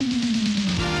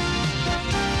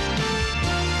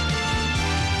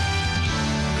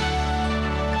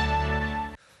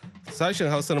Sashen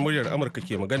Hausar muryar Amurka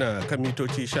ke magana kan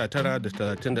mitoci 19 da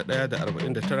 31 da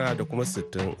 49 da kuma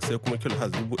 60 sai kuma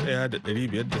kilohaz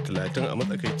 1530 a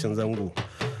matsakaicin zango.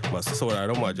 Masu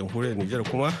sauraron mu a jamhuriyar Nijar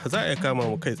kuma za a iya kama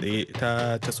mu kai tsaye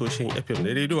ta tasoshin FM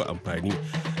na rediyo amfani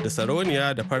da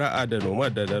sarauniya da fara'a da noma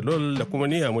da dalol da kuma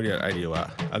niyya muryar arewa.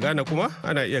 A Ghana kuma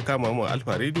ana iya kama mu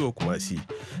alfa rediyo kuma si.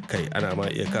 Kai ana ma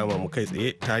iya kama mu kai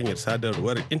tsaye ta hanyar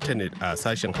sadarwar intanet a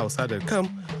sashen hausa.com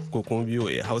ko kuma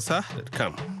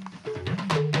hausa.com.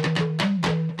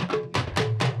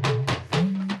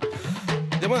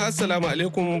 Jama'a assalamu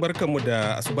alaikum, barkanmu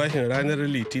da asubahin ranar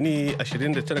litini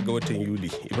 29 ga watan Yuli.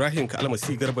 Ibrahim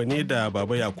Kalmasi Garba ne da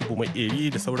Baba Yakubu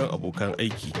Makeri da sauran abokan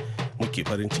aiki muke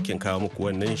farin cikin kawo muku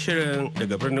wannan shirin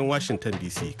daga birnin Washington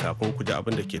DC. Kafin ku ji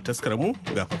abin da ke taskar mu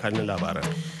ga fakanin labaran.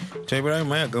 Ta Ibrahim,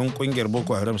 mayakan kungiyar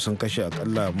Boko Haram sun kashe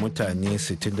akalla mutane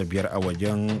 65 a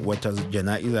wajen wata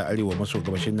jana'iza arewa maso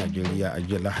gabashin Najeriya a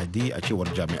jiya Lahadi a cewar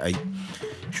jami'ai.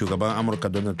 Shugaban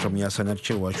Amurka Donald Trump ya sanar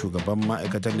cewa shugaban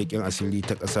ma'aikatar leƙen asiri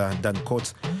ta ƙasa Dan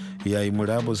Coats ya yi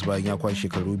murabus bayan ya kwashe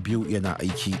shekaru 2 yana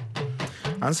aiki.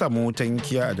 An samu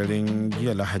tankiya a daren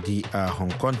jiya Lahadi a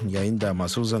Hong Kong yayin da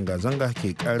masu zanga-zanga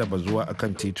ke ƙara bazuwa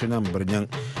akan titunan birnin,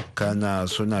 kana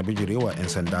suna bijirewa 'yan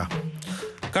sanda.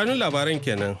 Kanun labaran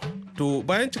kenan. To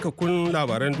bayan cikakkun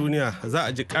labaran duniya za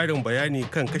a ji ƙarin bayani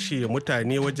kan kashe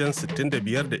mutane wajen 65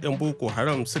 da 'yan Boko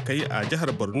Haram suka yi a jihar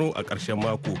Borno a ƙarshen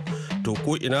mako. To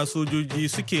ko ina sojoji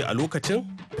suke a lokacin?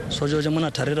 Sojojin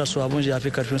muna tare da su, abun ya fi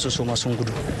karfin su ma sun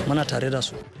gudu. Muna tare da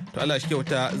su. To Allah shi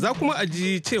kyauta. Za kuma a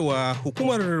ji cewa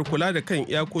hukumar kula da kan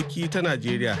iyakoki ta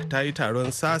Najeriya ta yi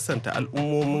taron sasanta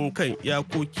al'ummomin kan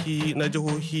iyakoki na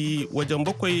jihohi wajen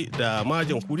 7 da ma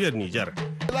jamhuriyar Nijar.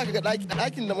 Za ka ga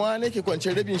ɗakin da ma nake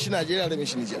kwance rabin shi Najeriya rabin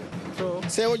shi Nijar.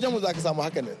 Sai wajen mu za ka samu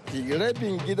haka ne.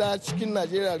 Rabin gida cikin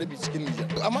Najeriya rabin cikin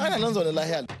Nijar. Amma ana nan zaune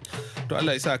lahiya. To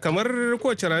Allah isa, kamar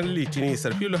kowace ranar Litinin,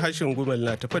 Sarfilu Hashin Gumel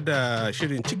na tafi da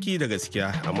shirin ciki da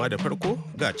gaskiya, amma da farko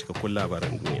ga cikakkun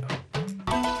labaran duniya.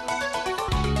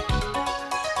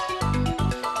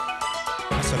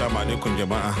 Assalamu alaikum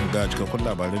jama'a, ga cikakkun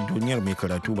labaran duniyar mai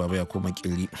karatu Baba ya koma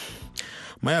kiri.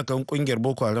 Mayakan kungiyar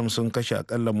Boko Haram sun kashe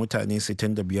akalla mutane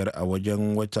 65 a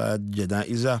wajen wata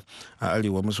jana'iza a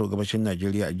arewa maso gabashin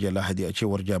Najeriya a jiya Lahadi a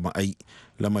cewar jami'ai,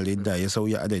 lamarin da ya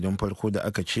sauya adadin farko da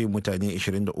aka ce mutane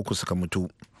 23 suka mutu.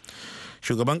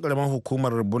 Shugaban karamar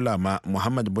hukumar Bulama,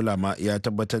 Muhammad Bulama, ya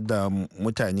tabbatar da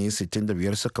mutane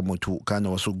 65 suka mutu, kana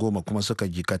wasu 10 kuma suka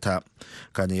jikata.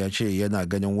 Kana ya ce yana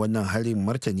ganin wannan harin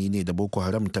martani ne da Boko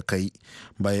Haram ta kai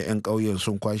bayan 'yan ƙauyen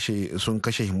sun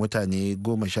kashe mutane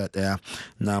 11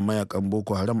 na mayakan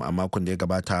Boko Haram a makon da ya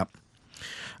gabata.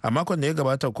 A makon da ya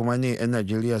gabata kuma ne 'yan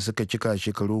Najeriya suka cika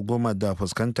shekaru 10 da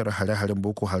fuskantar hare-haren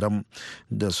Boko Haram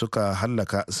da suka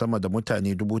hallaka sama da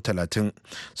mutane 30,000,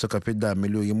 suka fidda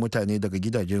miliyoyin mutane daga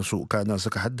gidajensu, kana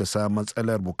suka haddasa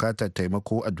matsalar bukatar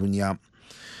taimako a duniya.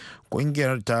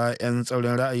 Kungiyar ta 'yan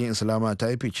tsaurin ra'ayin Islama ta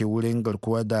yi fice wurin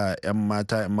garkuwa da 'yan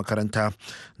mata 'yan makaranta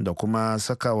da kuma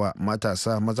sakawa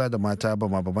matasa maza da mata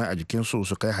bama-bamai a jikinsu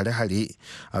su kai hare-hare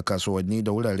a kasuwanni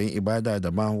da wuraren ibada da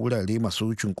ma wurare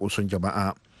masu cunkoson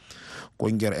jama'a.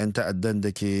 Kungiyar 'yan ta'addan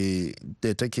da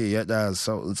take yada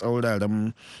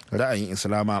tsauraran ra'ayin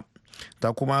Islama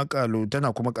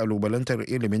tana kuma kalubalantar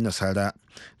ilimin nasara,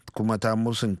 kuma ta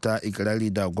musunta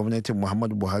ikirari da gwamnatin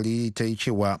Muhammadu Buhari ta yi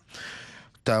cewa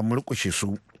ta murkushe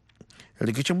su.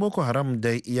 Rikicin Boko Haram da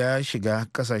ya shiga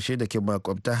kasashe da ke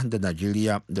makwabta da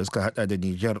Najeriya da suka hada da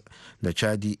Nijar da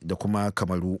Chadi da kuma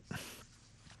Kamaru.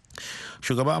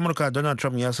 Shugaban Amurka Donald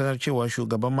Trump ya sanar cewa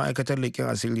shugaban ma'aikatar leƙen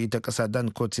asiri ta ƙasa Dan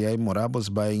Coats ya yi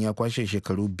murabus bayan ya kwashe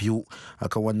shekaru 2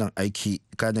 akan wannan aiki,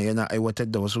 kana yana aiwatar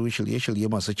da wasu shirye-shirye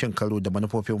masu cin karo da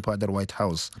manufofin fadar White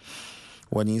House.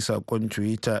 Wani saƙon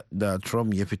Twitter da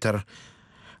Trump ya fitar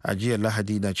a jiya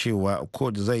Lahadi na cewa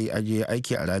Coats zai ajiye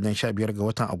aiki a ranar 15 ga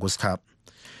watan Agusta.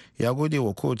 Ya gode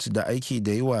wa Coats da aiki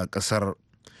da yi wa ƙasar.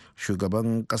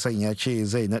 Shugaban kasan ya ce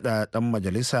zai nada dan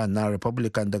majalisa na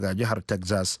Republican daga jihar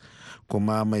Texas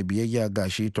kuma mai biyayya ga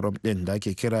shi Trump din da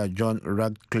ake kira John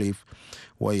Radcliffe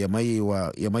ya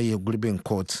maye gurbin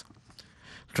Coats.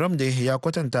 Trump dai ya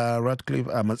kwatanta Radcliffe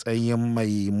a matsayin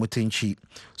mai mutunci,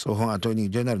 tsohon attorney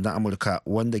general na Amurka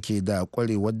wanda ke da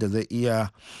kwarewar da zai iya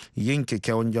yin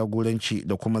kyakkyawan jagoranci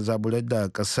da kuma zaburar da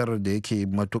kasar da yake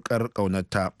matukar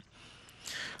ƙaunarta.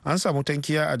 An samu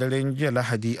tankiya a daren jiya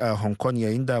Lahadi a Hong Kong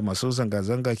yayin da masu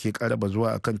zanga-zanga ke kara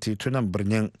bazuwa akan titunan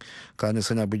birnin, kane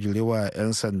suna bijirewa 'yan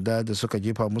sanda da suka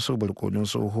jefa musu barkonon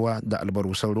tsohuwa da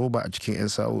albarusan roba a cikin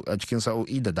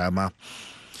sa'o'i da dama.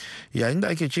 yayin da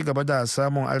ake ci gaba da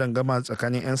samun arangama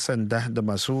tsakanin 'yan sanda da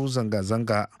masu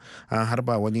zanga-zanga, an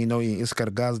harba wani nau'in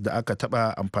iskar gas da aka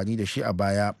taba amfani da shi a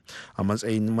baya a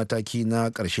matsayin mataki na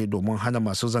ƙarshe domin hana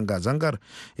masu zanga-zangar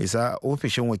isa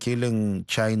ofishin wakilin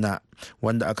china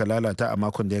wanda aka lalata a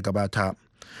makon da ya gabata.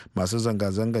 Masu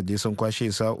zanga-zangar dai sun kwashe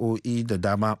sa'o'i da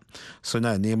dama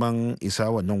suna neman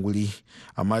isa wannan wuri,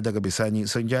 amma daga bisani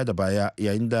sun ja da baya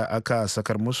yayin da aka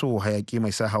sakar musu hayaki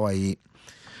mai sa hawaye.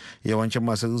 Yawancin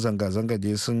masu zanga-zanga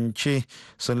dai sun ce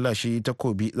sun lashe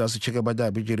takobi za su ci gaba da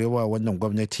bijirewa wannan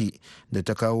gwamnati da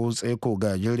ta kawo tsaiko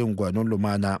ga jerin gwanon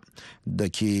lumana da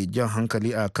ke jan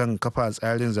hankali a kan kafa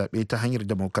tsarin zaɓe ta hanyar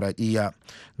demokradiyya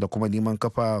da kuma neman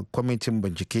kafa kwamitin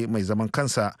bincike mai zaman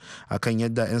kansa akan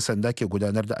yadda 'yan sanda ke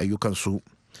gudanar da ayyukansu.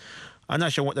 Ana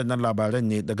shan waɗannan labaran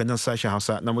ne daga nan sashen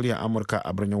Hausa na muryar Amurka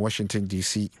a birnin Washington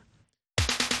DC.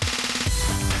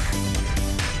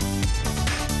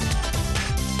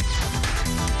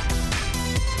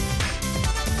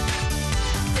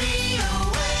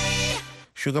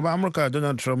 Shugaban Amurka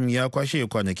Donald Trump ya kwashe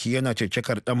kwanaki yana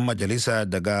cecekar dan majalisa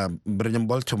daga birnin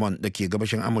Baltimore da ke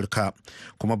gabashin Amurka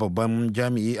kuma babban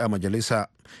jami'i a majalisa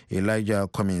Elijah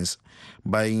Cummings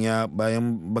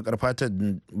bayan bakar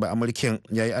fatan ba Amurken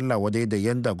ya yi Allah wadai da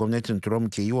yanda gwamnatin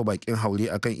Trump ke yi wa bakin haure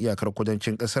akan iyakar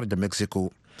kudancin kasar da Mexico.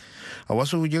 A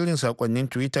wasu jerin sakonnin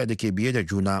Twitter da ke biye da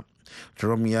juna,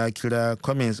 Trump ya kira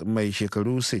Cummings mai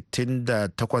shekaru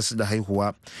 68 da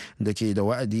haihuwa da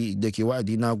ke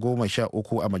wa'adi na 13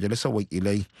 a majalisar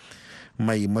wakilai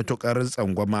mai matukar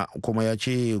tsangwama, kuma ya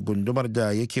ce gundumar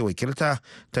da yake wakilta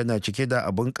tana cike da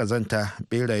abin kazanta,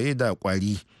 beraye da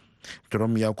kwari.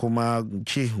 Trump ya kuma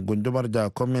ce gundumar da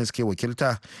Cummings ke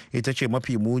wakilta ita ce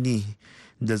mafi muni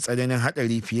da tsananin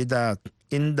hadari fiye da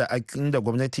inda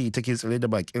gwamnati take tsare da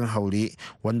bakin haure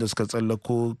wanda suka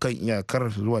tsallako kan iyakar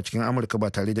zuwa cikin Amurka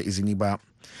ba tare da izini ba.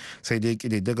 Sai dai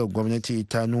ƙididdigar gwamnati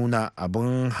ta nuna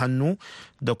abin hannu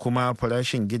da kuma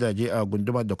farashin gidaje a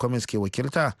gundumar da Cummings ke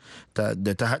wakilta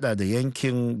da ta hada da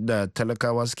yankin da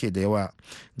talakawa suke da yawa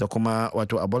da kuma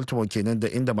wato a Baltimore kenan, da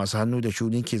inda masu hannu da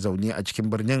shuni ke zaune a cikin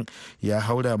birnin ya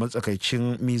haura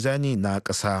matsakaicin mizani na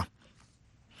ƙasa.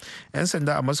 'Yan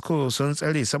sanda a Moscow sun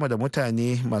tsare sama da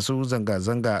mutane masu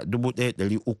zanga-zanga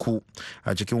 1,300 a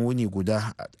cikin wuni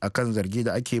guda akan zargi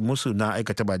da ake musu na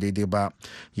aikata ba daidai ba,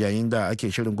 yayin da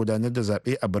ake shirin gudanar da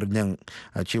zaɓe a birnin,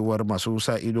 a cewar masu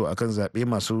sa ido akan zaɓe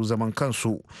masu zaman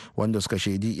kansu wanda suka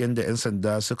shaidi yadda 'yan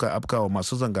sanda suka afkawa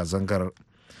masu zanga-zangar.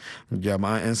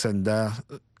 Jami'an 'yan sanda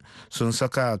sun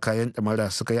saka kayan ɗamara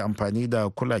suka yi amfani da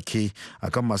kulake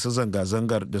akan masu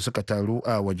zanga-zangar da suka taru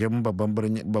a wajen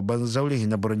babban zaure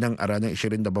na birnin a ranar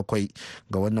 27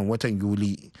 ga wannan watan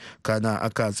Yuli, kana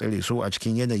aka tsare su a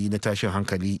cikin yanayi na tashin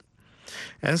hankali.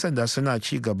 'Yan sanda suna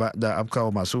ci gaba da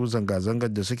afkawa masu zanga-zangar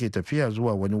da suke tafiya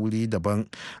zuwa wani wuri daban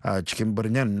a cikin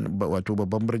birnin, wato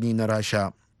babban birni na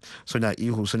Rasha. Suna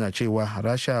ihu suna cewa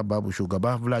Rasha babu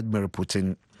shugaba Vladimir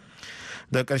Putin.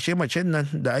 Da ƙarshe macen nan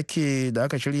da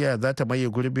aka shirya za ta maye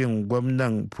gurbin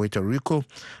gwamnan Puerto Rico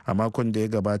a makon da ya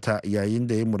gabata yayin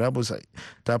da ya murabus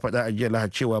ta faɗa a jiya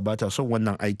Lahadi cewa ba ta son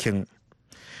wannan aikin.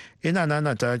 Ina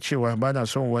nana ta cewa ba na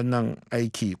son wannan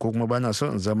aiki ko kuma ba na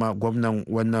son in zama gwamnan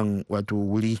wannan wato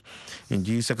wuri, in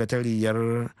ji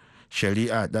sakatariyar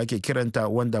shari'a da ake kiranta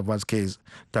Wanda Vasquez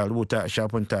ta rubuta a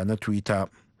shafinta na Twitter.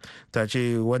 Ta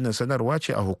ce wannan sanarwa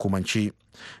ce a hukumance,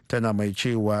 tana mai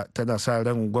cewa tana sa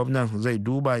ran gwamnan zai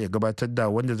duba ya gabatar da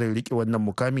wanda zai rike wannan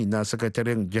mukami na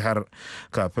sakataren jihar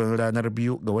kafin ranar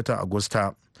 2 ga watan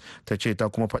Agusta. Ta ce ta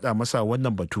kuma faɗa masa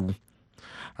wannan batu.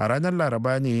 A ranar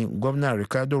Laraba ne gwamna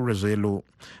Ricardo Rosello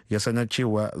ya sanar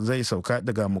cewa zai sauka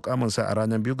daga mukaminsa a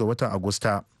ranar 2 ga watan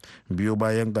Agusta, biyu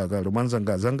bayan gagaruman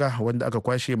zanga-zanga wanda aka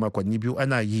kwashe makonni 2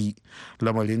 ana yi,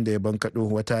 lamarin da ya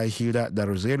bankaɗo wata hira da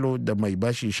Rosello da mai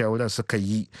bashi shawara suka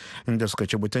yi, inda suka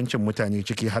ci mutuncin mutane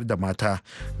ciki har da mata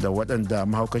da waɗanda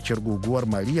mahaukaciyar guguwar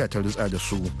Mariya ta rutsa da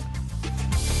su.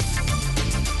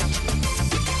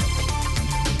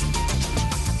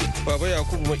 Baba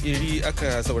Yakubu Makeri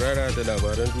aka saurara da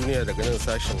labaran duniya daga nan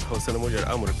sashen Hausa na muryar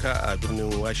Amurka a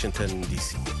birnin Washington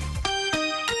DC.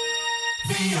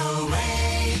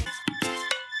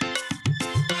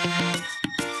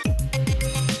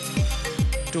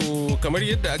 To kamar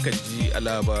yadda aka ji a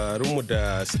labarunmu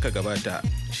da suka gabata,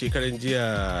 shekaran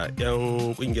jiya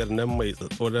 'yan kungiyar nan mai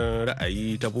tsatsauran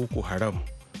ra'ayi ta Boko Haram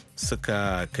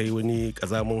suka kai wani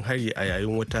kazamin hari a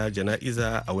yayin wata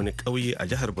jana'iza a wani ƙauye a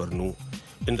jihar Borno,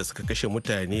 inda suka kashe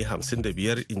mutane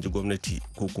 55 inji gwamnati,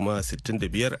 ko kuma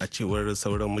 65 a cewar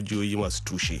sauran majiyoyi masu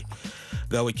tushe.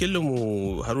 Ga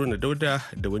wakilinmu Haruna Dauda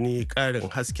da wani ƙarin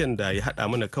hasken da ya haɗa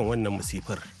mana kan wannan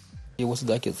masifar. wasu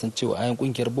da ake san cewa ayan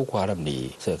kungiyar Boko Haram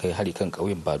ne suka kai hari kan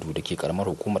ƙauyen Badu da ke karamar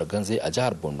hukumar Ganzai a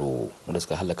jihar Borno wanda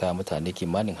suka halaka mutane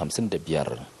kimanin 55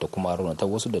 da kuma raunata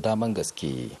wasu da daman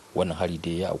gaske. Wannan hari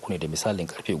dai ya auku ne da misalin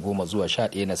karfe 10 zuwa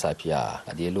 11 na safiya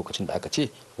a dai lokacin da aka ce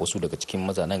wasu daga cikin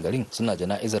mazanan garin suna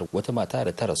jana'izar wata mata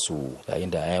da ta rasu yayin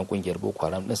da ayan kungiyar Boko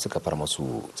Haram din suka far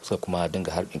masu suka kuma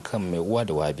dinga harbin kan mai uwa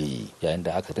da wabi yayin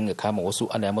da aka dinga kama wasu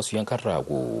ana masu yankan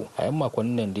rago. A yan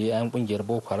makonnin nan dai ayan kungiyar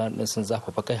Boko Haram din sun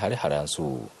zafafa kai hare-haren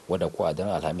su wadda ko a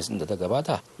daren Alhamis din da ta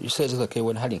gabata sai suka kai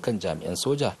wani harin kan jami'an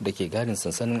soja da ke gadin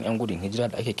sansanin yan gudun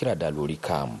hijira da ake kira da Lori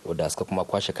Camp wadda suka kuma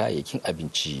kwashe kayayyakin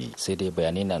abinci sai dai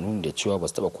bayanai na nuni da cewa ba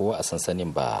su taba kowa a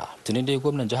sansanin ba. Tuni dai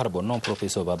gwamnan jihar Borno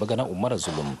Professor Babagana Umar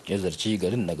Zulum ya zarci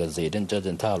garin na Ganzai don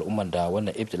jajanta al'umman da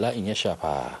wannan ibtila'in ya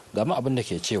shafa. Ga ma abin da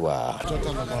ke cewa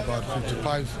total of about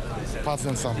 55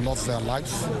 persons have lost their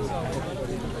lives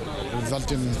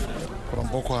resulting from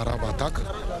Boko Haram attack.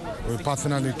 We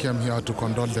personally came here to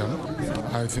condole them.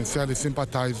 I sincerely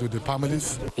sympathize with the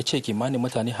families. Ya ce kimanin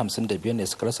mutane 55 ne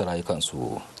suka rasa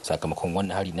rayukansu sakamakon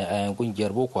wannan hari na 'ya'yan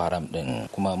kungiyar Boko Haram din,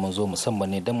 kuma mun zo musamman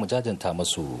ne don mu jajanta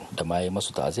masu da ma yi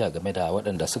masu ta'aziyya game da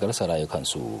waɗanda suka rasa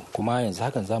rayukansu. Kuma yanzu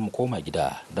hakan za mu koma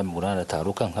gida don mu gudanar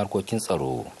taro kan harkokin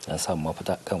tsaro don samun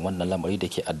mafita kan wannan lamari da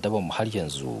ke addaban mu har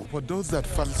yanzu. For those that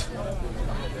felt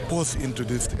forced into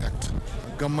this act,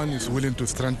 government is willing to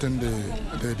strengthen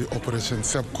the Operation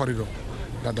Safe corridor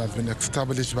that has been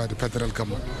established by the federal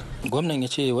government. Gwamnan ya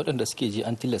ce waɗanda suke ji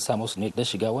an tilasta musu ne don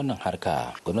shiga wannan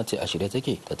harka. Gwamnati a shirye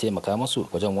take ta taimaka musu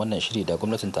wajen wannan shiri da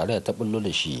gwamnatin tarayya ta bullo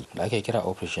da shi da ake kira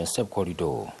Operation Safe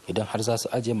Corridor idan har za su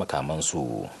ajiye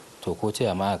makamansu. To ko ta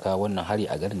ma aka wannan hari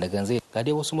a garin na Ganzai ga dai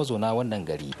wasu mazauna wannan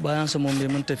gari. Bayan su mun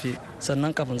tafi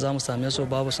sannan kafin za mu same su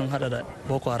babu sun hada da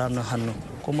Boko Haram na hannu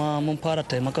kuma mun fara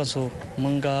taimakon su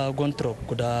mun ga gontrop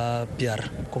guda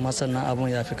 5 kuma sannan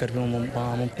abun ya fi karfin mun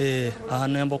a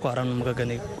hannun Boko Haram muka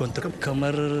gani gontrop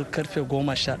kamar karfe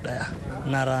 11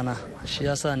 na rana shi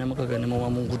yasa ne muka gani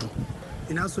mun gudu.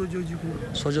 Ina sojoji ku?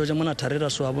 Sojoji muna tare da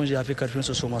su abun ya fi karfin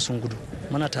su ma sun gudu.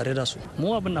 Muna tare da su.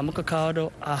 Mu abin da muka kawo da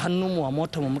a hannun mu a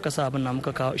motar mu muka sa abin da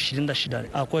muka kawo 26 ne.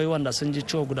 Akwai wanda sun ji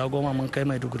ciwo guda 10 mun kai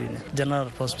Maiduguri ne.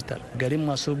 General Hospital. Garin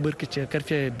masu birkice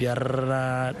karfe 5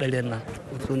 na dare nan.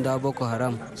 Sun da Boko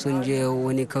Haram sun je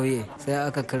wani kauye sai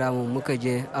aka kira mu muka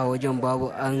je a wajen babu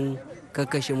an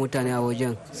kakkashe mutane a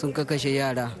wajen sun kakkashe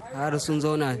yara har sun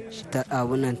zauna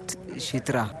abunan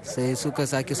shitra sai suka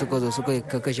zo suka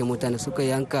kakkashe mutane suka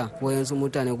yanka wayansu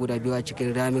mutane guda 2 a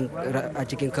cikin ramin a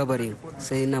cikin kabarin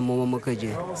sai nan mu muka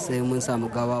je sai mun samu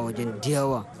gawa wajen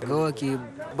diyawa gawaki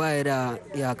baya da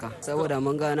iyaka saboda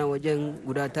mun gana wajen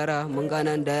guda 9 mun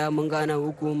gana daya mun gana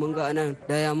 3 mun gana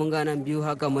daya mun gana 2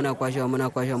 haka muna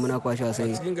kwashewa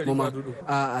sai kuma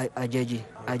a jeji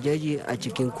a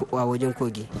cikin a wajen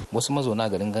kogi. Wasu mazauna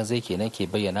garin Ganzai kenan ke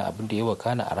bayyana abin da ya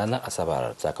wakana a ranar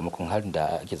Asabar sakamakon harin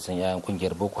da ake san yayan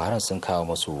kungiyar Boko Haram sun kawo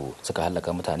masu suka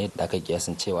halaka mutane da aka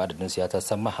kiyasin cewa adadin su ya ta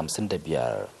sama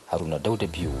 55. Haruna Dauda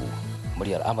biyu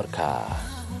muryar Amurka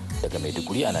daga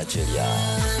Maiduguri a Najeriya.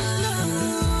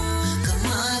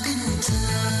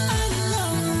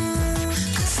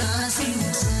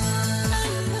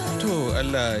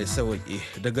 Allah ya sawaƙe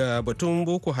daga batun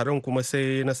Boko Haram kuma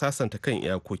sai na sasanta kan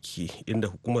iyakoki inda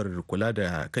hukumar kula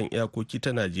da kan iyakoki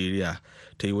ta Najeriya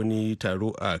ta yi wani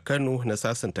taro a Kano na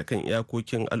sasanta kan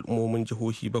iyakokin al'ummomin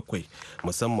jihohi 7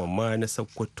 musamman ma na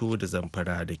Sokoto da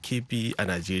Zamfara da Kebbi a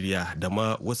Najeriya da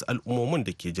ma wasu al'ummomin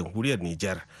da ke jamhuriyar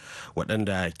Nijar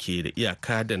waɗanda ke da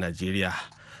iyaka da Najeriya.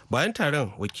 Bayan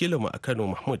taron wakilinmu a Kano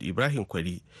Mahmud Ibrahim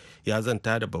Kwari ya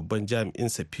zanta da babban jami'in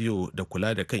safiyo da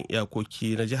kula da kan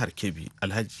iyakoki na jihar Kebbi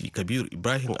Alhaji Kabiru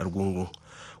Ibrahim Argungu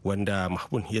wanda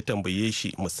Mahmud ya tambaye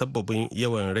shi musabbabin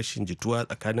yawan rashin jituwa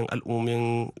tsakanin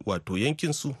al'ummin wato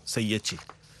yankinsu sai ya ce.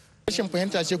 Rashin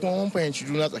fahimta ce kuma mun fahimci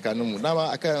juna tsakaninmu dama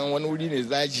akan wani wuri ne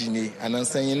zaji ne a nan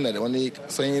sanyin na da wani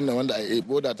sanyin na wanda a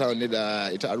boda ta ne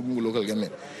da ita Argungu local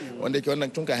government wanda yake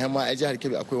wannan tun kayan ma a jihar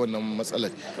Kebbi akwai wannan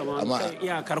matsalar amma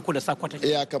iyakar ku da Sokoto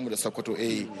iyakarmu da Sokoto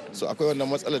so akwai wannan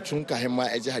matsalar tun kayan ma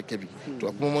a jihar Kebbi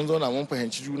to kuma mun zauna mun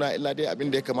fahimci juna illa dai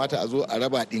abin da ya kamata a zo a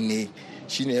raba din ne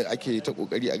shine ake ta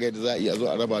kokari a ga yadda za a iya zo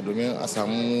a raba domin a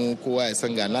samu kowa ya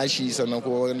san ga nashi sannan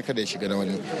kowa wani kada ya shiga na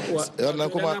wani wannan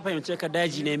kuma na fahimce ka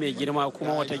daji ne mai girma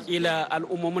kuma watakila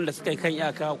al'ummomin da suka yi kan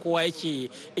iyaka kowa yake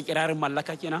ikirarin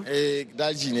mallaka kenan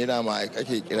daji ne dama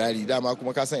ake ikirari dama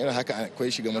kuma ka san irin haka akwai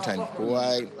shiga mutane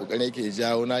kowa kokarin yake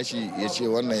jawo nashi ya ce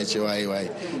wannan ya ce waye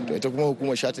to ita kuma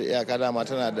hukumar shata iyaka dama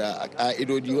tana da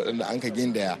ka'idodi waɗanda an ka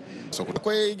gindaya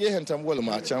akwai gehen tambuwal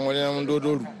ma can wani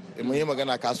dodoru mun yi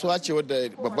magana kasuwa ce wadda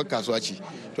babbar kasuwa ce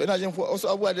to ina jin wasu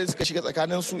abubuwa da suka shiga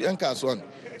tsakanin su yan kasuwan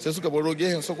sai suka baro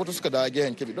gehen Sokoto suka dawo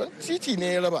gehen Kebbi don titi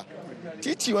ne ya raba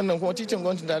titi wannan kuma titin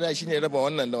gwamnatin tarayya shine raba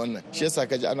wannan da wannan shi yasa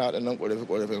kaji ana waɗannan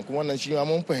ƙorafe kuma wannan shi ma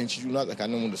mun fahimci juna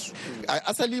tsakaninmu da su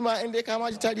asali ma in dai ka ma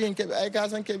ji tarihin Kebbi ai ka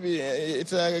san Kebbi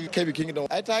ita Kebbi Kingdom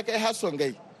ai ta kai har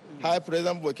Songai har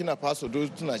president Burkina Faso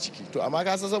duk tuna ciki to amma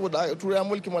ka san saboda turayen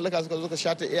mulkin mallaka suka zo ka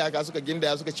shata iyaka suka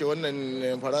gindaya suka ce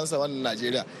wannan Faransa wannan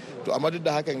Najeriya to amma duk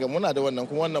da hakan ga muna da wannan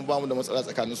kuma wannan bamu da matsala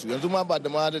tsakanin su yanzu ma ba da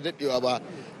dadewa ba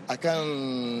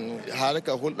akan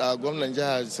harkar hulɗa gwamnan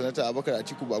jihar sanata Abubakar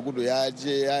Atiku Bagudo ya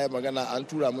je ya yi magana an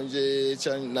tura mun je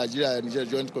can Najeriya da Nijar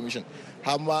Joint Commission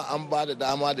har ma an ba da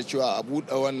dama da cewa a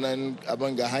buɗe wannan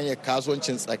abin ga hanyar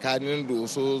kasuwancin tsakanin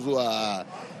Doso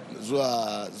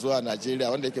zuwa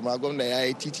Najeriya wanda yake ma gwamna ya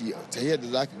yi titi ta yadda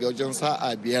za ka ga wajen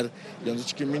sa'a 5 yanzu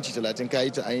cikin minti 30 ka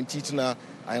yi ta an yi tituna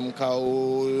an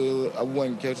kawo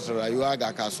abubuwan kyautata rayuwa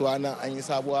ga kasuwa nan an yi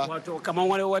sabuwa. Wato kamar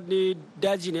wani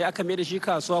daji ne aka mai da shi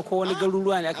kasuwa ko wani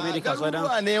garuruwa ne aka mai da kasuwa dan?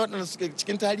 Garuruwa ne waɗanda suke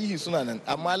cikin tarihi suna nan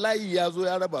amma layi ya zo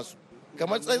ya raba su.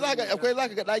 Kamar akwai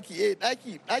zaka ga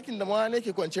ɗakin da ma ne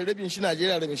ke kwance rabin shi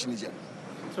Najeriya rabin shi Nijar.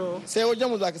 Sai wajen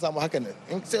mu za ka samu haka nan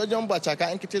sai wajen ba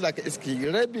caka in kace za ka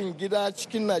iske rabin gida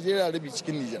cikin Najeriya rabi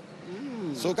cikin Nijar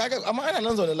so kaga amma ana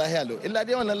nan zaune lahiya lau illa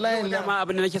dai wannan layin ne amma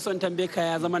abin da nake son tambaye ka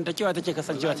ya zamantakewa take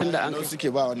kasancewa tunda an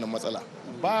suke ba wannan matsala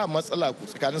ba matsala ku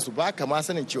tsakanin su ba kama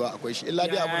sanin cewa akwai shi illa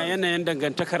dai abu yanayin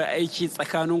dangantakar aiki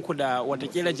tsakaninku da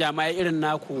watakila jami'ai irin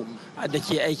naku da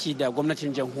ke aiki da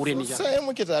gwamnatin jamhuriyar Nijar sai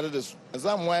muke tare da su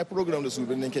za mu waye program da su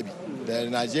birnin Kebbi da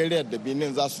Najeriya da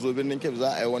Benin za su zo birnin Kebbi za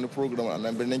a yi wani program a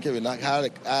nan birnin Kebbi na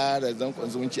ƙara zankon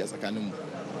zumunci a tsakanin mu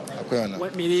akwai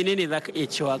wannan menene ne zaka iya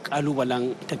cewa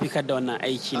kalubalen tafikar da wannan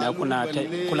aiki na kuna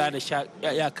kula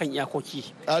da kan iyakoki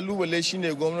kalubale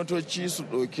shine gwamnatoci su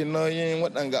ɗauki nauyin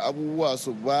waɗanga abubuwa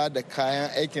su ba da kayan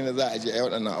aikin da za a je a yi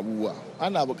waɗannan abubuwa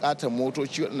ana buƙatar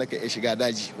motoci waɗanda ka iya shiga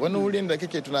daji wani wurin da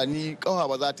kake tunani ƙafa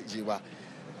ba za ta je ba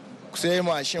sai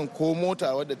mashin ko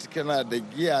mota wadda take na da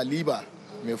giya liba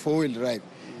mai 4-wheel drive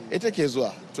ita ke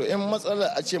zuwa to in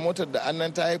matsalar a ce motar da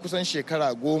annan ta yi kusan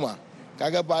shekara 10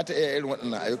 kaga ba ta iya irin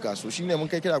waɗannan ayyuka so shine mun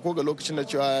kai kira ko ga lokacin da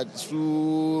cewa su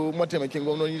mataimakin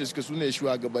gwamnoni da suke sune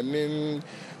shugabannin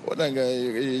waɗanda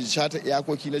shata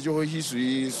iyakoki na jihohi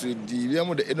su dibe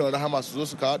mu da idon rahama su zo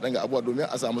su kawo waɗanda abubuwa domin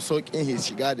a samu sauƙin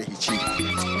shiga da hici.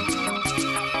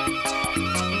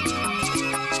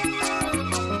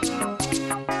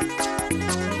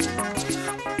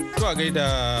 a gaida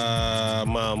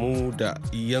Mamuda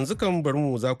yanzu kan bar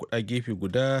mu za ku ɗa gefe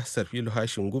guda Sarfilu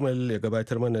Hashin Gumal ya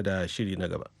gabatar mana da shiri na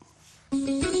gaba.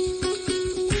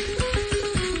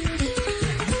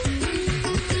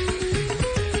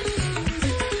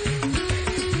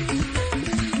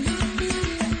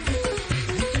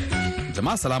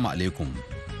 Jama'a salamu alaikum.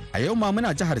 A yau ma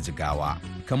muna jihar Jigawa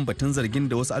kan batun zargin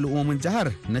da wasu al'ummomin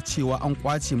jihar na cewa an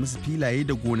kwace musu filaye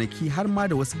da gonaki har ma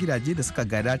da wasu gidaje da suka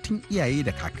gada tun iyaye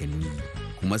da kakanni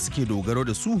kuma suke dogaro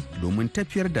da su domin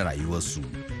tafiyar da rayuwarsu.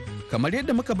 Kamar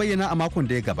yadda muka bayyana a makon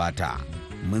da ya gabata,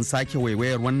 mun sake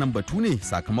waiwayar wannan batu ne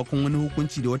sakamakon wani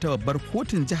hukunci da wata babbar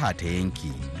kotun jiha ta yanke,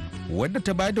 wadda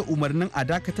ta bayar da umarnin a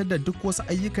dakatar da duk wasu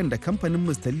ayyukan da kamfanin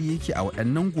Mustali yake a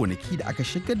waɗannan gonaki da aka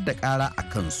shigar da ƙara a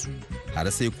kansu. Har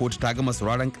sai kotu ta gama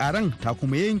sauraron ƙaran ta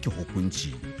kuma yanke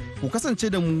hukunci. Ku kasance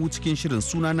da mu cikin shirin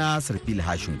sunana Sarfil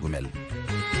Hashin Gumel.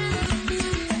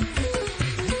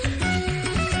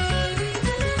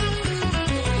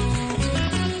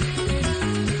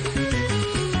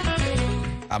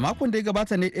 A makon da ya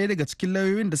gabata ne ɗaya daga cikin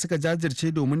lauyoyin da suka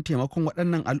jajirce domin taimakon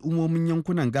waɗannan al'ummomin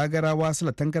yankunan gagarawa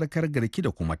sulatan karkar garki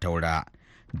da kuma taura.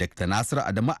 Dr. Nasir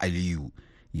Adamu Aliyu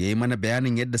ya yi mana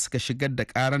bayanin yadda suka shigar da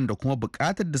ƙaran da kuma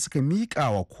buƙatar da suka miƙa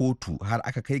wa kotu har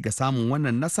aka kai ga samun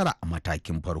wannan nasara a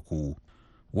matakin farko.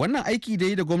 Wannan aiki da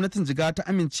yi da gwamnatin Jigawa ta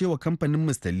amincewa kamfanin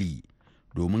Mustali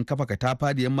domin kafa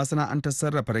katafariyar masana'antar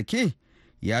sarrafa rake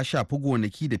ya shafi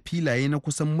gonaki da filaye na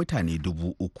kusan mutane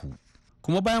 3,000.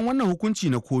 Kuma bayan wannan hukunci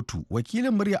na kotu,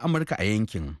 wakilin murya Amurka a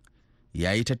yankin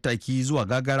ya yi tattaki zuwa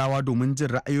gagarawa domin jin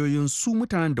ra'ayoyin su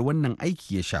mutanen da wannan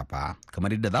aiki ya shafa,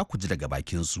 kamar yadda za ku ji daga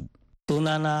bakinsu.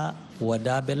 Sunana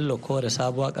Wada Bello Kore,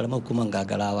 sabuwa karamar hukumar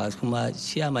gagarawa, kuma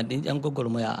ciyaman ɗin 'yan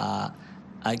gwagwarmaya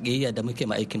a ƙiyya da muke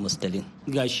ma aikin Mustalin.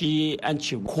 Ga shi an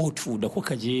ce kotu da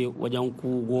kuka je wajen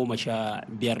ku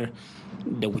 15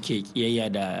 da kuke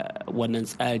kiyayya da wannan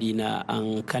tsari na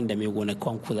an kan da mai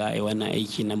gonakan ku za a yi wannan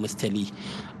aiki na Mustali.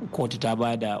 Kotu ta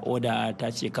ba da oda ta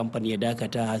ce kamfani ya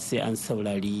dakata sai an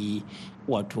saurari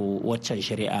wato waccan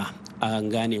shari'a an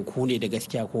gane ku ne da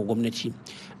gaskiya ko gwamnati.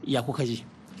 Ya kuka ji?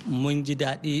 Mun ji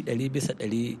daɗi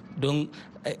 100% don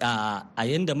a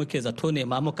yanda muke zato ne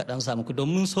ma muka dan samu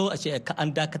domin so a ce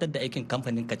an dakatar da aikin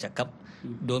kamfanin kacakaf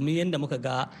domin yanda muka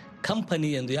ga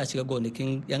kamfani yanzu ya shiga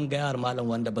gonakin yan gayar malam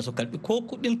wanda ba su karbi ko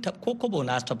kudin ko kobo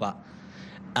nasta ba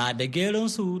da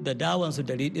geronsu da dawansu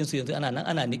da riɗinsu yanzu ana nan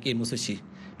ana nike musu shi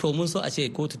to mun so a ce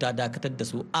kotu ta dakatar da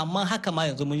su amma haka ma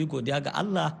yanzu mun yi godiya ga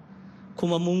Allah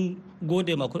kuma mun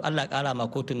gode ma Allah kara ma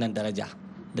kotun nan daraja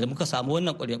da muka samu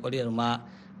wannan ƙwarya-ƙwaryar ma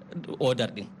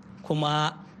odar din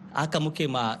kuma haka muke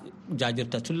ma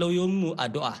jajirtattun lauyoyinmu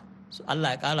addu'a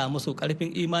Allah ya kara musu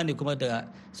karfin imani kuma da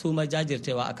su ma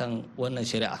jajircewa akan wannan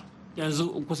shari'a.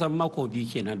 Yanzu kusan mako biyu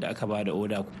kenan da aka ba da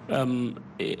oda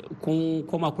kun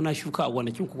koma kuna shuka a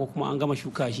gonakin ko kuma an gama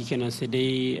shuka shi kenan sai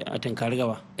dai a tunkari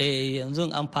gaba?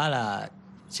 Yanzu an fara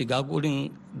shiga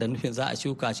gurin da nufin za a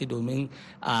shuka shi domin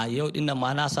a yau dinnan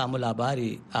ma na samu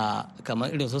labari kamar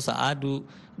irin su Sa'adu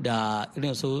da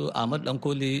irin su Ahmad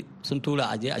Dankoli sun tura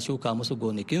aje a shuka musu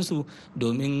gonakinsu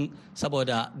domin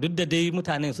saboda duk da dai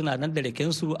mutanen suna nan da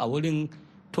rakensu a wurin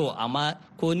to amma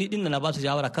ko ni din na ba su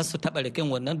shawara kar su taba raken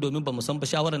wannan domin ba mu san ba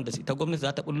shawaran da ita gwamnati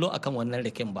za ta bullo akan wannan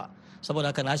raken ba saboda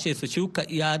haka na ce su shuka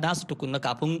iya nasu tukunna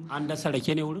kafin an dasa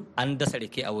rake ne wurin an dasa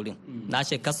rake a wurin na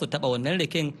ce kar su taba wannan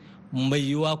raken mai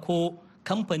yiwuwa ko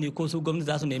kamfani ko su gwamnati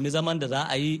za su nemi zaman da za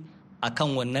a yi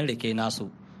akan wannan rake nasu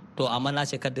to amma na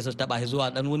ce kar da su taba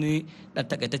zuwa dan wani dan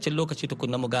takaitaccen lokaci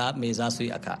tukunna mu ga me za su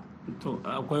yi aka. To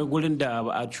akwai gurin da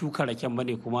ba a shuka raken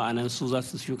bane kuma anan su za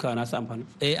su shuka nasu amfani?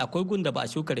 Akwai gurin da ba a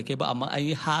shuka rake ba amma an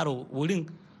yi haro wurin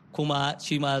kuma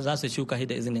shi ma za su shuka shi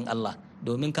da izinin Allah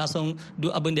domin ka san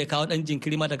duk abin da ya kawo dan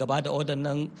jinkiri ma daga bada order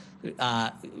nan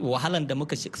wahalan da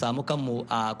muka samu kanmu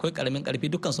akwai karamin karfi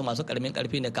dukkan su masu karamin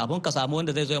karfi ne kafin ka samu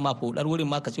wanda zai zo ma fudar wurin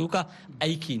ma ka shuka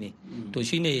aiki ne to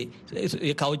shine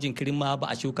ya kawo jinkirin ma ba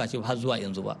a shuka shi har zuwa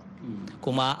yanzu ba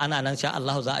kuma ana nan sha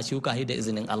Allah za a shuka shi da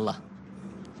izinin Allah.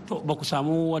 To ba ku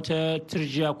samu wata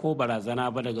turjiya ko barazana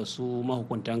ba daga su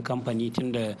mahukuntan kamfani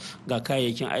tunda ga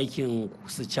kayayyakin aikin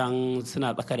su can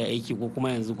suna tsaka da aiki ko kuma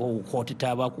yanzu ko kotu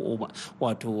ta ba ku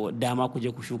wato dama ku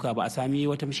je ku shuka ba a sami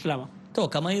wata mishkila ba? To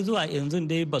kamar zuwa yanzu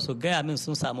dai ba su gaya min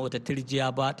sun samu wata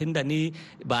turjiya ba tunda ni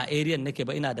ba area nake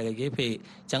ba ina daga gefe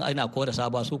can ina kora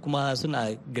saba su kuma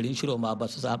suna garin shiro ma ba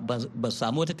su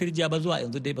samu wata turjiya ba zuwa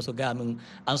yanzu dai ba su gaya min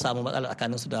an samu matsala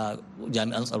tsakanin su da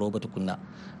jami'an tsaro ba tukunna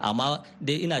amma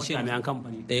dai ina shi jami'an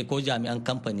kamfani ko jami'an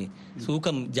kamfani su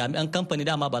kam jami'an kamfani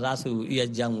dama ba za su iya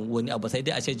jan wani abu sai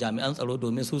dai a ce jami'an tsaro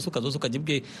domin su suka zo suka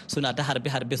jibge suna ta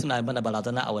harbe suna mana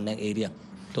barazana a wannan area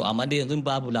to amma dai yanzu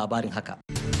babu labarin haka.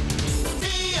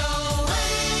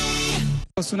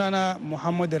 Sunana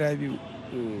Muhammadu Rabiu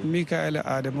Mika'il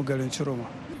Adamu garin Ciroma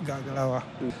Gagarawa.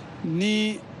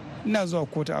 Ni ina zuwa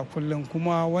kotu a kullum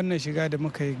kuma wannan shiga da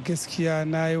muka yi gaskiya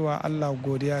na yi wa Allah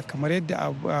godiya kamar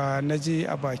yadda na je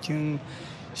a bakin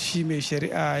shi mai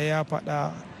shari'a ya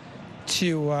faɗa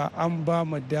cewa an ba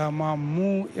mu dama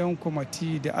mu 'yan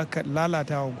kwamati da aka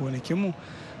lalata wa gonakinmu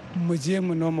mu je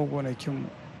mu noma gonakinmu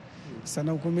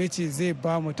sannan kuma ya ce zai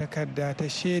ba mu takarda ta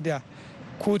shaida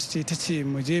kotu ce ta ce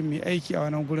mu je mu yi aiki a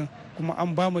wannan gurin kuma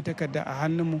an ba mu takarda a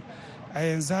hannunmu a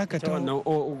yanzu haka ta wannan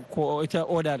ko ita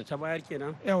oda da ta bayar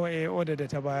kenan yawa oda da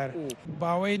ta bayar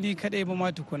ba wai ni kadai ba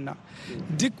ma tukunna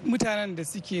duk mutanen da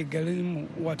suke garin mu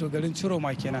wato garin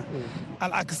Ciroma kenan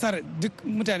al'aksar duk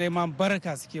mutane ma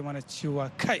barka suke mana cewa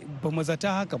kai ba mu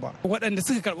zata haka ba waɗanda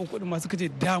suka karɓi kuɗin ma suka ce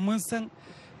da mun san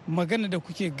magana da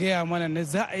kuke gaya mana na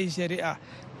za a yi shari'a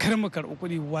kar mu karɓi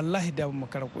kuɗi wallahi da mu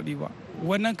karɓi kuɗi ba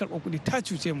wannan karɓi kuɗi ta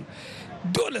cuce mu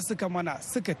dole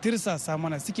suka tirsasa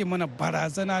mana suke mana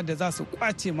barazana da za su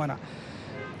kwace mana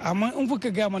amma in kuka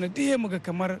gaya mana duk muga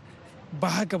kamar ba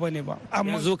haka bane ba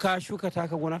amma yanzu ka shuka ta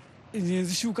ka gona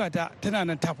yanzu shuka ta tana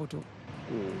nan ta fito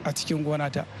a cikin gona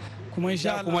ta kuma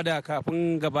insha Allah kuma da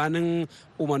kafin gabanin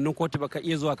umarnin kotu baka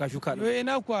iya zuwa ka shuka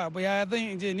ina kuwa ya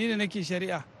zan je ni da nake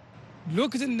shari'a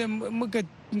lokacin da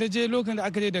na je lokacin da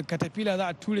aka je da katafila za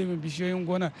a ture min bishiyoyin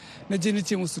gona na je ni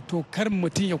ce musu to kar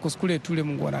mutum ya kuskure ture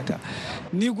min gona ta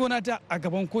ni gona ta a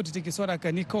gaban kotu take saboda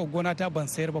ka ni kawai gona ta ban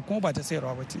sayar ba kuma ba ta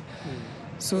sayarwa ba ce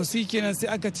so shi kenan sai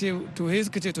aka ce to he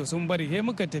suka ce to sun bari he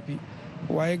muka tafi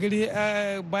waye gari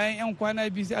bayan yan kwana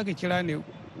biyu sai aka kira ne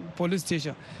police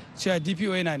station cewa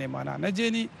DPO yana nema na je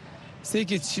ni sai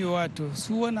ke cewa to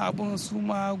su wani abun su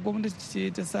ma gwamnati ce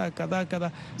ta sa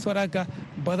kaza saboda haka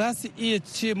ba za su iya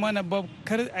ce mana ba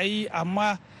kar a yi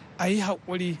amma a yi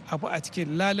haƙuri abu a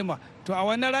cikin lalima to a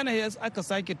wannan rana aka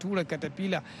sake tura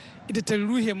katafila ita ta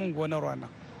ruhe min gonar wannan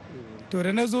to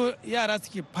da na zo yara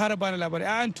suke fara bani labari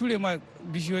an ture ma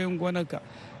bishiyoyin gonarka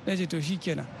na ce to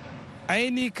shikenan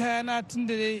aini kayana tun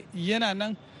da yana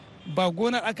nan ba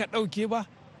gonar aka ɗauke ba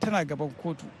tana gaban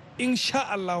kotu insha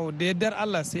Allah da yardar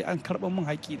Allah sai an karɓa mun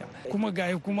haƙina kuma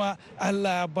gaya kuma Allah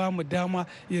ya ba mu dama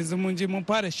yanzu mun je mun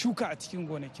fara shuka a cikin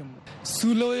gonakinmu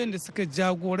su lauyoyin da suka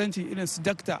jagoranci irin su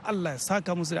dakta Allah ya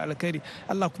saka musu da alkhairi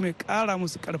Allah kuma ya ƙara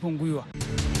musu ƙarfin gwiwa.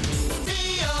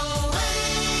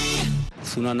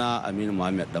 Sunana Aminu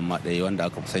Muhammad dan Maɗaya wanda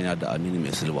aka fi sanya da Aminu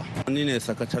Mai Silba. Ni ne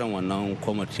sakataren wannan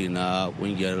kwamiti na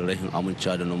kungiyar rahin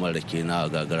amincewa da noman rake na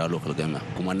Gagara Local Government.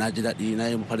 Kuma na ji daɗi na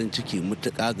yi farin ciki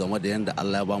mutuƙa game da yadda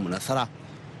Allah ya bamu nasara.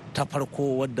 Ta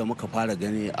farko wadda muka fara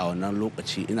gani a wannan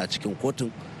lokaci ina cikin kotun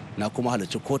na kuma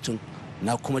halarci kotun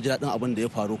na kuma ji daɗin abin da ya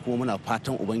faru kuma muna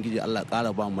fatan Ubangiji Allah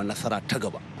ƙara ba mu nasara ta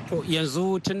gaba. To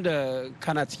yanzu tunda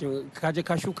kana cikin kaje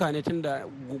ka shuka ne tunda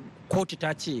kotu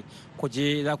ta ce ku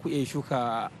je za ku iya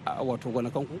shuka wato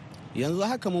gonakanku? Yanzu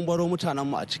haka mun baro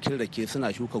mutanenmu a cikin rake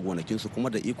suna shuka gonakinsu kuma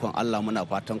da ikon Allah muna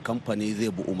fatan kamfani zai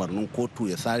bi umarnin kotu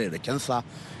ya sare rakensa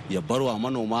ya barwa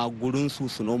manoma gurinsu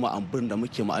su noma abin da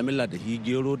muke mu'amala da shi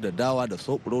gero da dawa da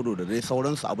soɓurodo da dai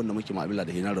sauransu abin da muke mu'amala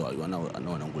da shi na rayuwa na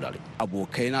wannan gurare.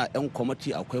 Abokaina 'yan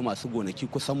kwamiti akwai masu gonaki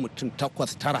kusan mutum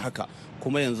 8-9 haka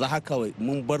kuma yanzu haka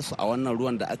mun bar su a wannan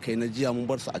ruwan da aka yi na jiya mun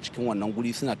bar su a cikin wannan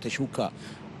guri suna ta shuka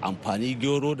amfani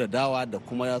gero da dawa da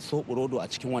kuma ya soɓurodo a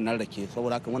cikin wannan rake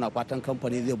saboda haka muna fatan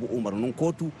kamfani zai bi umarnin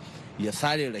kotu ya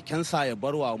sare rakensa ya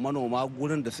bar wa manoma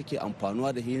gurin da suke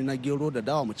amfanuwa da shi na gero da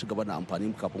dawa mu ci gaba da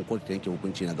amfani kafin kotu ta yanke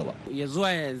hukunci na gaba. Ya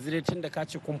zuwa yanzu dai tun da ka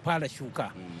ce kun fara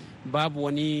shuka babu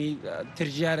wani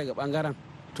tirjiya daga bangaren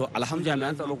to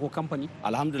jami'an tsaro ko kamfani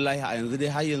alhamdulillah a yanzu dai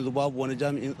har yanzu babu wani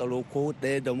jami'in tsaro ko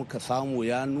ɗaya da muka samu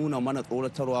ya nuna mana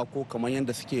tsoratarwa ko kamar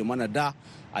yadda suke mana da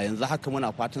a yanzu haka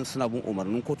muna fatan suna bin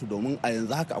umarnin kotu domin a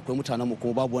yanzu haka akwai mutanen mu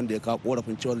kuma babu wanda ya kawo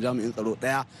korafin cewar jami'in tsaro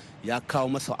ɗaya ya kawo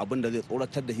masa abin da zai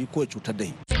tsoratar da shi ko ya cutar da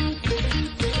shi.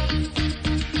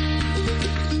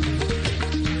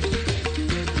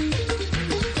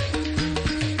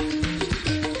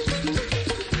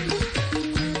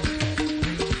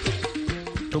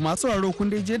 To masu sauraro kun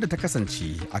dai je da ta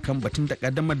kasance akan batun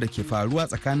takaddamar da ke faruwa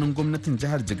tsakanin gwamnatin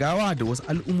jihar Jigawa da wasu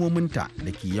al'ummominta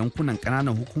da ke yankunan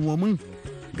ƙananan hukumomin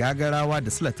Gagarawa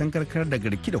da Silatan Karkar da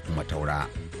Garki da kuma Taura.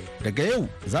 Daga yau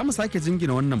za mu sake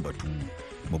jingina wannan batu,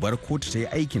 mu bar kotu ta yi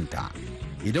aikinta.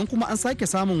 Idan kuma an sake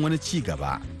samun wani ci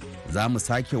gaba, za mu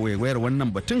sake waiwayar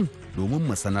wannan batun domin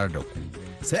mu sanar da ku.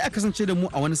 Sai a kasance da mu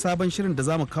a wani sabon shirin da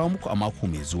za mu kawo muku a mako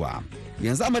mai zuwa.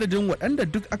 Yanzu a madadin waɗanda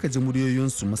duk aka ji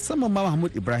muryoyinsu musamman ma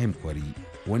Mahmud Ibrahim Kwari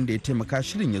wanda ya taimaka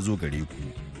shirin ya zo gare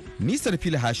ku. Nisar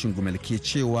fili hashin gumel ke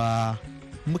cewa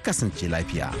mu kasance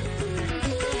lafiya.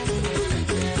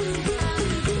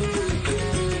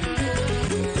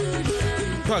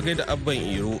 To a gaida abban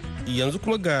iro yanzu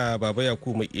kuma ga baba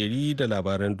Yakubu Makeri da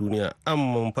labaran duniya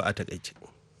amman fa a takaice.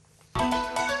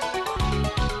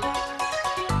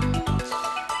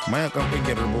 Mayakan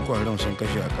kungiyar Boko Haram sun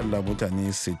kashe akalla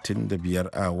mutane 65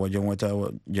 a wajen wata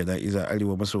jana'iza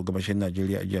arewa maso gabashin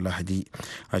Najeriya a jiya Lahadi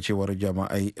a cewar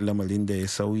jama'ai, lamarin da ya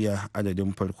sauya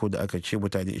adadin farko da aka ce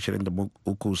mutane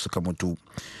 23 suka mutu.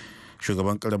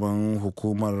 Shugaban karamin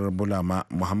hukumar Bulama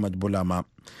Muhammad Bulama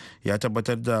ya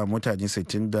tabbatar da mutane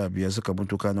 65 suka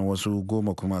mutu kanan wasu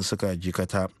 10 kuma suka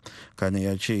jikata. Kanan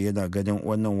ya ce yana ganin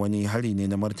wannan wani hari ne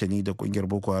na martani da kungiyar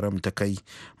Boko Haram ta kai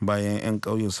bayan 'yan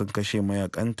ƙauyen sun kashe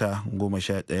mayakanta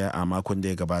 11 a makon da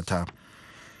ya gabata.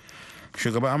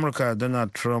 Shugaban Amurka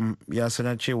Donald Trump ya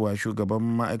sanar cewa shugaban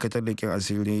ma'aikatar leƙen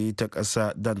asiri ta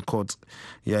ƙasa Dan Coats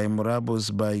ya yi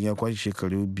murabus bayan ya kwashe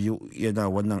shekaru 2 yana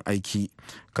wannan aiki.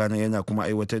 Kana yana kuma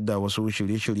aiwatar da wasu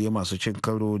shirye-shirye masu cin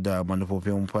karo da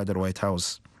manufofin fadar White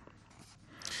House.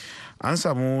 An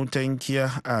samu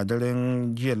tankiya a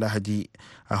daren jiya Lahadi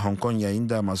a Hong Kong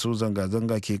yayin da masu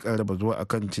zanga-zanga ke kara bazuwa a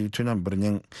kan titunan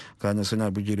birnin, kana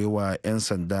suna bijirewa 'yan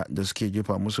sanda da suke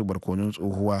jefa musu barkonun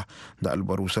tsohuwa da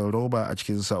albarusan roba a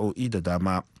cikin sa'o'i da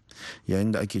dama.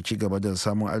 Yayin da ake ci gaba da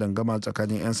samun arangama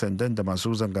tsakanin 'yan sandan da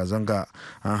masu zanga-zanga,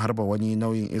 an harba wani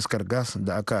nauyin iskar gas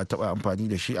da aka taba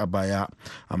amfani da shi a baya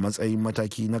a matsayin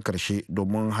mataki na karshe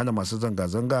domin hana masu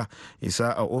zanga-zanga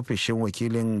isa a ofishin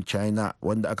wakilin China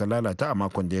wanda aka lalata a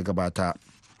makon da ya gabata.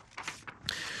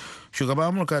 Shugaban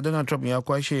Amurka Donald Trump ya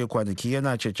kwashe kwanaki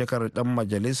yana cecekar dan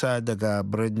majalisa daga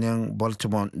birnin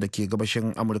Baltimore da ke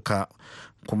gabashin Amurka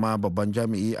kuma babban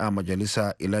jami'i a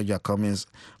majalisa Elijah Cummings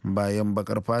bayan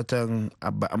bakar fatan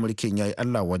abba amurkin ya yi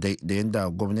Allah wadai da yadda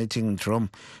gwamnatin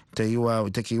Trump take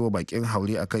yi wa bakin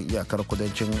hauri akan iyakar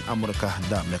kudancin Amurka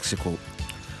da Mexico.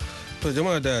 To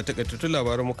jama'a da takaitattun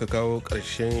labaran muka kawo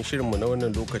ƙarshen shirinmu na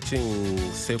wannan lokacin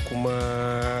sai kuma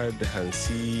da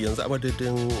hansi yanzu a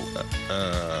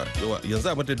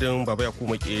madadin baba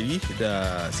Yakubu Makeri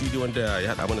da CD wanda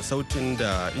ya haɗa mana sautin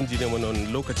da injiniyan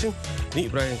wannan lokacin ni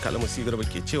Ibrahim Kalamu Garba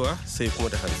ke cewa sai kuma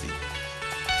da hansi.